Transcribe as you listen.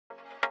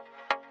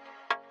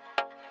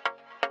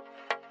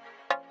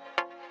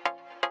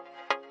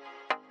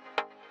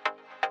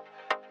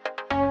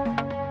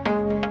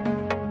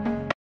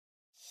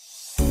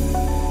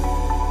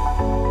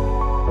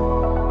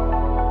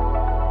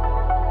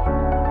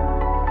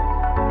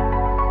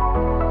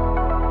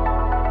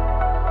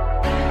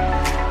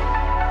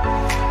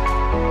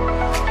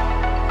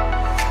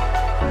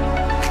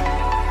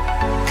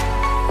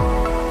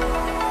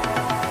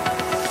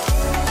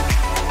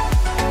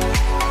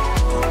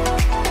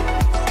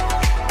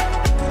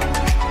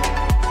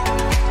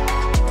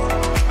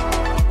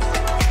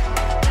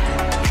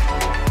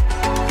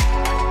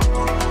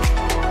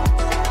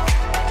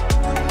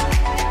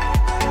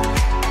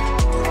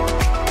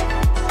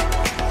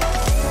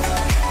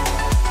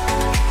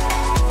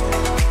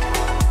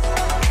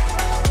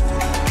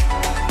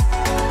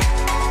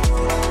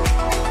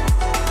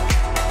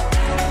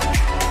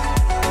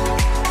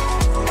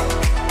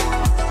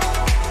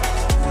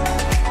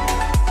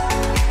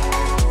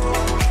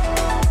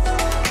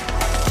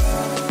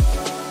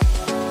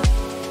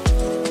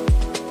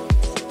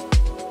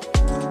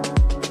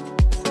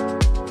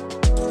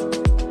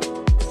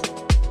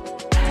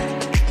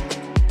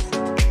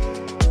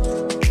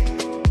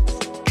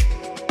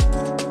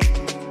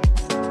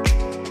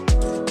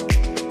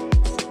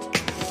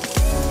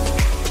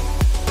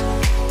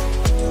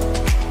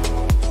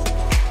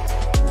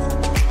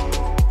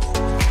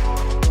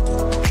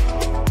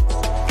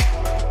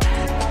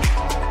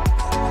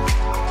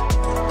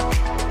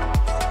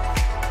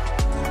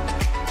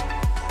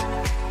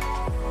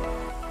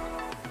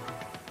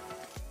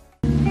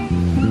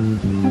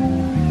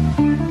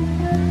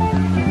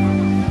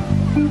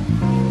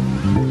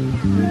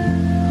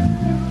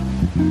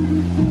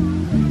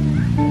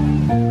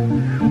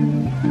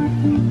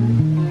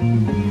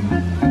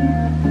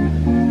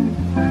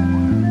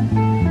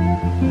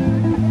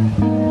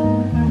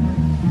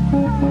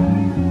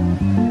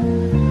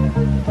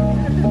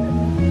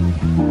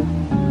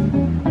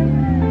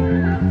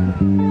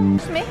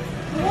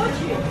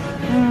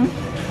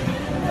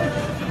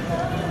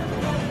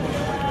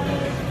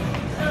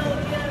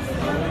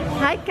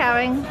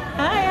Karen.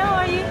 Hi, how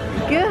are you?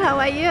 Good, how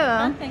are you?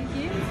 Thank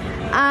you.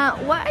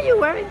 What are you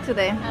wearing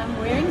today? I'm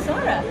wearing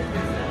Zara.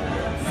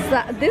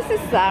 This is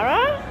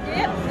Zara?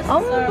 Yeah, this is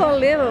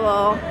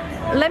Unbelievable.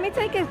 Let me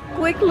take a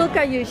quick look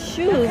at your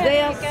shoes. Okay, They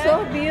are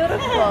so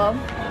beautiful.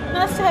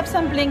 Nice to have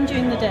some bling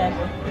during the day.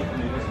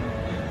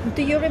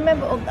 Do you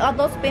remember, are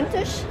those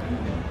vintage?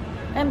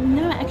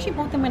 No, I actually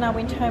bought them when I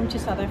went home to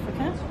South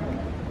Africa.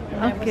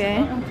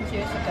 Okay. It was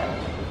years ago.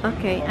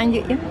 Okay, and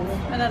you?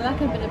 And I like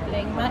a bit of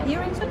bling. My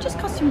earrings are just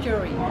costume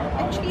jewelry.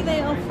 Actually,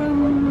 they are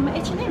from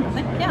H&M, I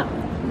think. Yeah.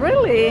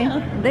 Really? Yeah.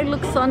 They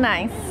look so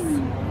nice.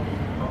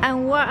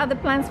 And what are the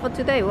plans for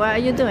today? What are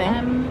you doing?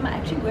 I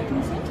actually work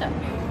in the centre.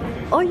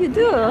 Oh, you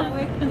do? I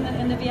work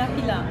in the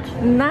VIP lounge.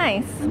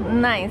 Nice,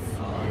 nice.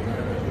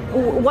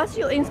 What's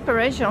your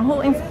inspiration?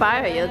 Who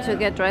inspired you to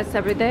get dressed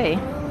every day?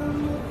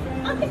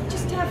 I think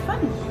just to have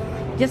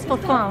fun. Just for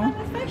fun?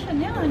 Have fun with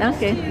fashion, yeah.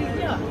 Okay.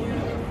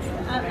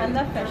 I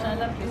love fashion, I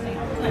love dressing.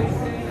 It's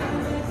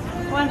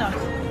nice. Why not?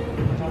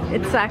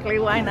 Exactly,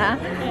 why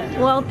not? Yeah.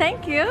 Well,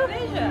 thank you.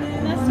 Pleasure.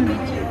 Nice to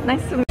meet you.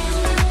 Nice to meet you.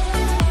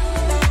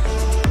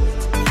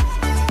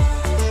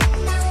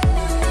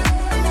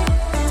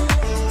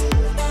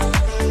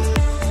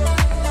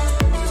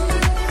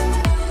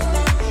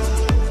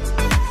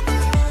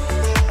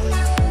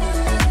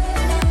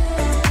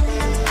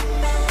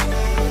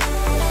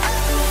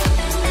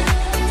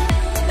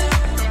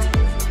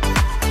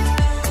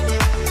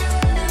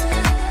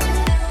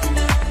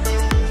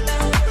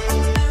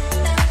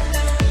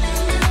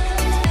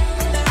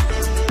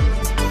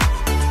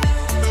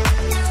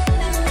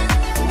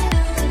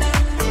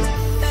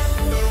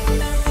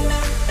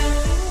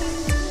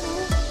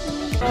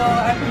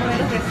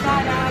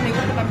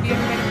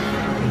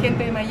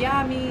 Gente de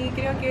Miami,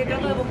 creo que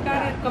trato de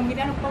buscar,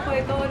 combinar un poco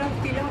de todos los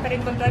estilos para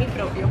encontrar el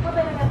propio.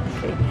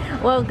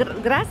 Well,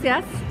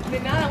 gracias. De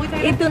nada, muchas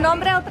 ¿Y gracias. tu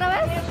nombre otra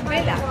vez?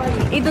 Vela.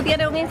 ¿Y tú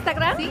tienes un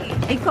Instagram? Sí.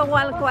 ¿Y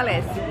cuál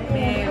es?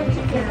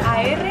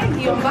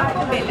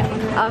 AR-Vela.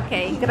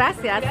 Ok,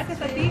 gracias.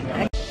 Gracias a ti.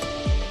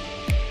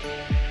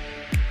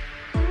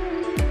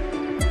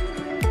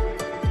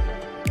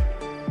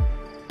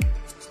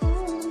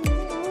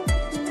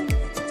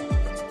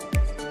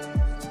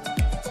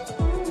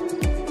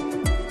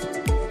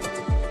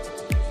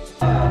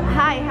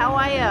 Hi, how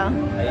are you?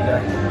 How you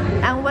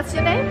doing? And what's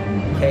your name?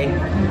 Kay.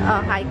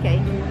 Oh, hi, Kay.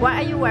 What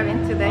are you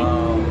wearing today?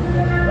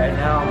 Right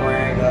now I'm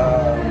wearing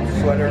a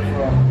sweater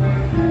from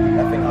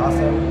Effing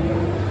Awesome.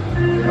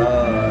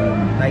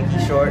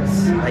 Nike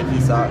shorts, Nike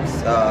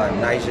socks,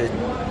 Nyjah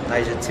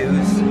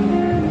 2s,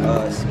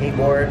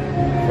 skateboard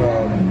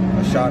from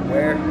a Shot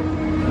Wear,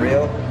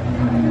 Real.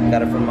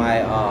 Got it from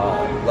my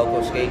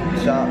local skate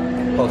shop,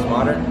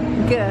 Postmodern.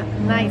 Good,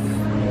 nice.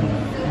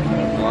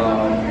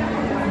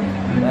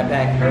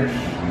 Backpack, Hirsch.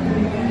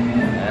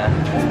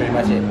 That's pretty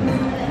much it.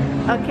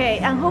 Okay,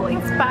 and who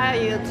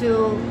inspired you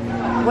to,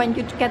 when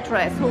you get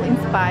dressed, who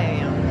inspired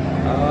you?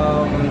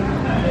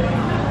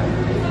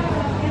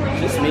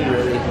 Just me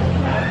really.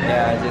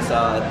 Yeah, I just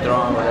throw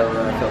on whatever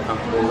I feel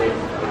comfortable with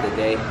the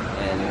day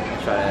and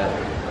try to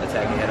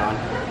attack it head on.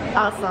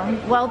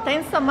 Awesome. Well,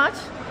 thanks so much.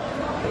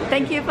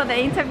 Thank you for the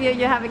interview.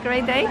 You have a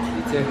great day.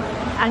 You too.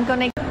 I'm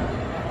gonna...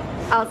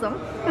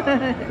 Awesome.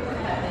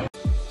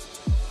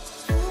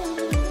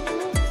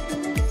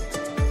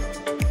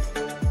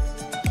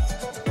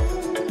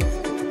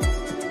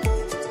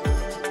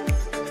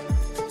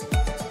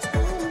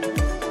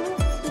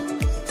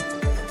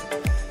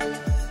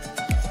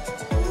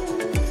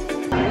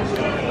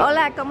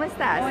 Hola, ¿cómo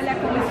estás? Hola,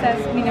 ¿cómo estás?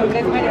 Mi nombre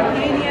es María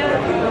Eugenia,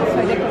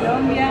 soy de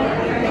Colombia.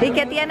 ¿Y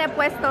qué tiene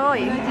puesto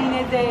hoy? Unos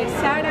jeans de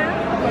Zara,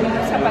 con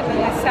unos zapatos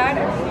de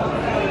Zara,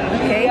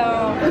 Okay. y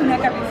una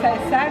camisa de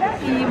Zara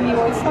y mi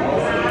bolsa,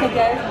 que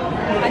ya es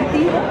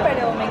antigua,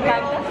 pero me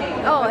encanta.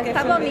 Oh, porque está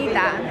es un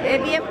bonita,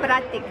 es bien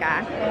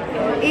práctica.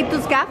 ¿Y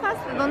tus gafas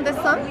de dónde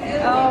son?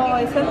 Oh,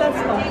 esas las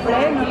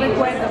compré, no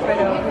recuerdo,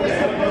 pero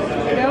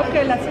creo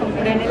que las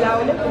compré en el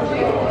aula.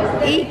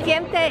 ¿Y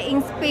quién te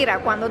inspira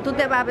cuando tú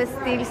te vas a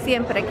vestir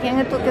siempre? ¿Quién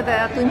es tú que te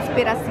da tu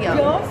inspiración?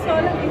 Yo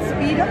sola me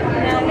inspiro, ¿Tú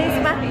nadie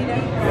misma? me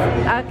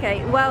inspira. Ok,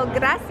 well,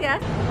 gracias.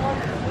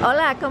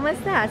 Hola, ¿cómo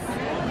estás?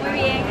 Muy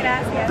bien,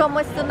 gracias. ¿Cómo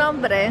es tu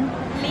nombre?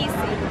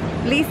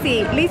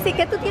 Lizzy. Lizzy,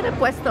 ¿qué tú tienes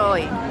puesto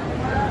hoy?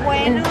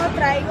 Bueno,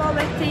 traigo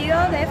vestido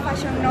de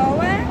Fashion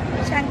Nova,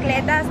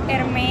 chancletas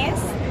Hermes,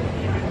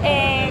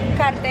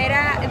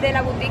 cartera de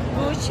la boutique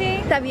Gucci.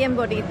 Está bien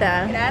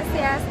bonita.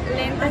 Gracias.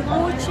 Lentes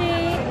Gucci,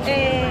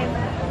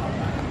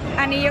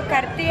 anillo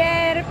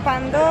Cartier,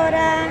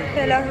 Pandora,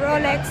 de los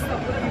Rolex.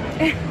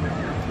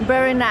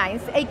 Very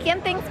nice. ¿Y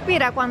quién te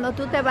inspira cuando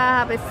tú te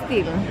vas a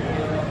vestir?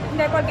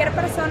 De cualquier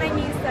persona en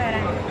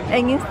Instagram.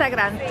 En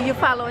Instagram. You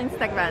follow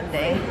Instagram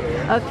Day.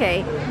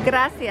 Ok,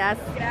 gracias.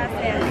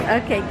 Gracias.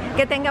 Ok,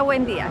 que tenga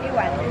buen día.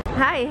 Igual.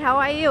 Hi, how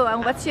are you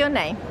and what's your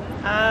name?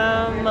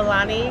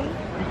 Melanie.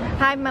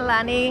 Hi,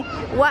 Melanie.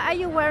 What are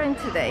you wearing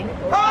today?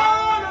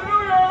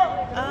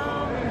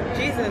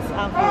 Jesus.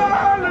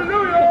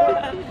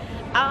 Hallelujah.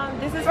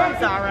 This is from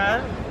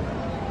Zara.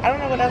 I don't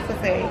know what else to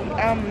say.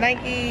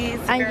 Nike.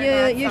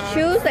 And your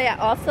shoes, they are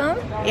awesome.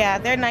 Yeah,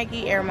 they're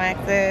Nike Air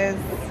Maxes.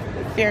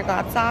 Fear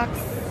God socks.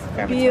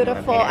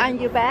 Beautiful.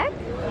 And your bag?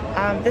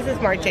 This is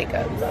Marc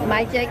Jacobs.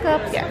 Marc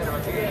Jacobs? Yes.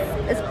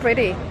 It's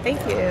pretty. Thank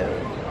you.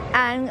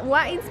 And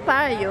what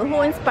inspired you?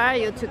 Who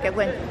inspired you to get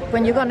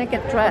when you're gonna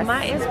get dressed?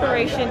 My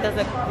inspiration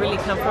doesn't really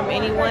come from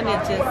anyone.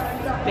 It's just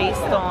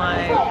based on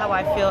how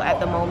I feel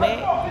at the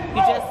moment.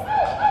 You just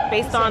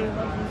based on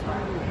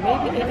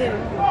maybe it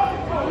didn't.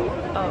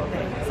 Oh,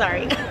 okay.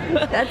 Sorry.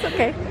 That's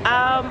okay.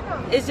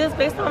 It's just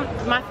based on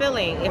my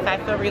feeling. If I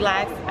feel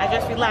relaxed, I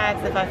just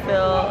relax. If I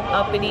feel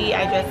uppity,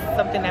 I just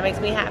something that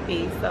makes me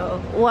happy. So.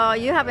 Well,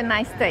 you have a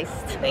nice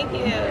taste. Thank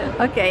you.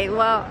 Okay.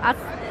 Well,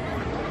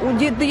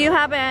 do you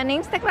have an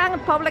Instagram, a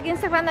public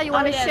Instagram that you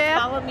want to share?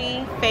 Follow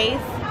me, Faith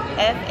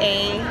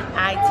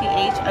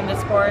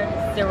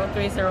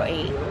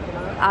FAITH_0308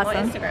 Awesome.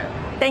 on Instagram.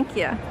 Thank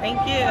you.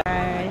 Thank you.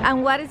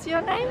 And what is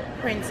your name?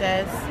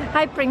 Princess.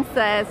 Hi,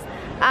 Princess.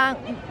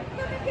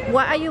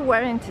 What are you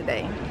wearing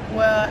today?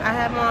 Well, I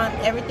have on,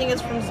 everything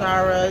is from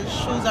Zara.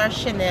 Shoes are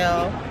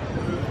Chanel.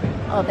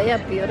 Oh, they are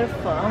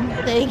beautiful.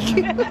 Thank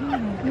you.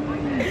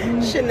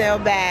 Chanel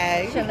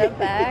bag. Chanel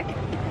bag.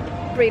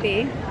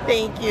 Pretty.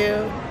 Thank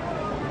you.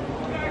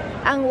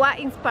 And what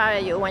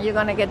inspired you when you're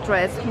gonna get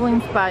dressed? Who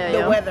inspired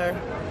you? The weather.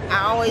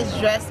 I always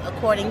dress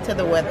according to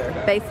the weather.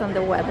 Based on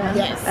the weather?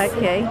 Yes.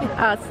 Okay,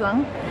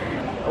 awesome.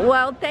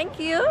 Well, thank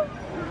you.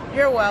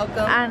 You're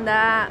welcome. And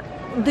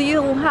do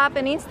you have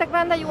an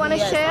Instagram that you want to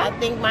Yes, share? I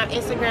think my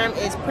Instagram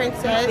is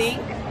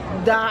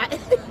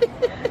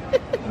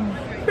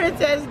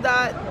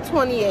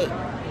princess.28.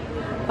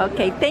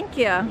 Okay, thank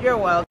you. You're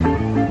welcome.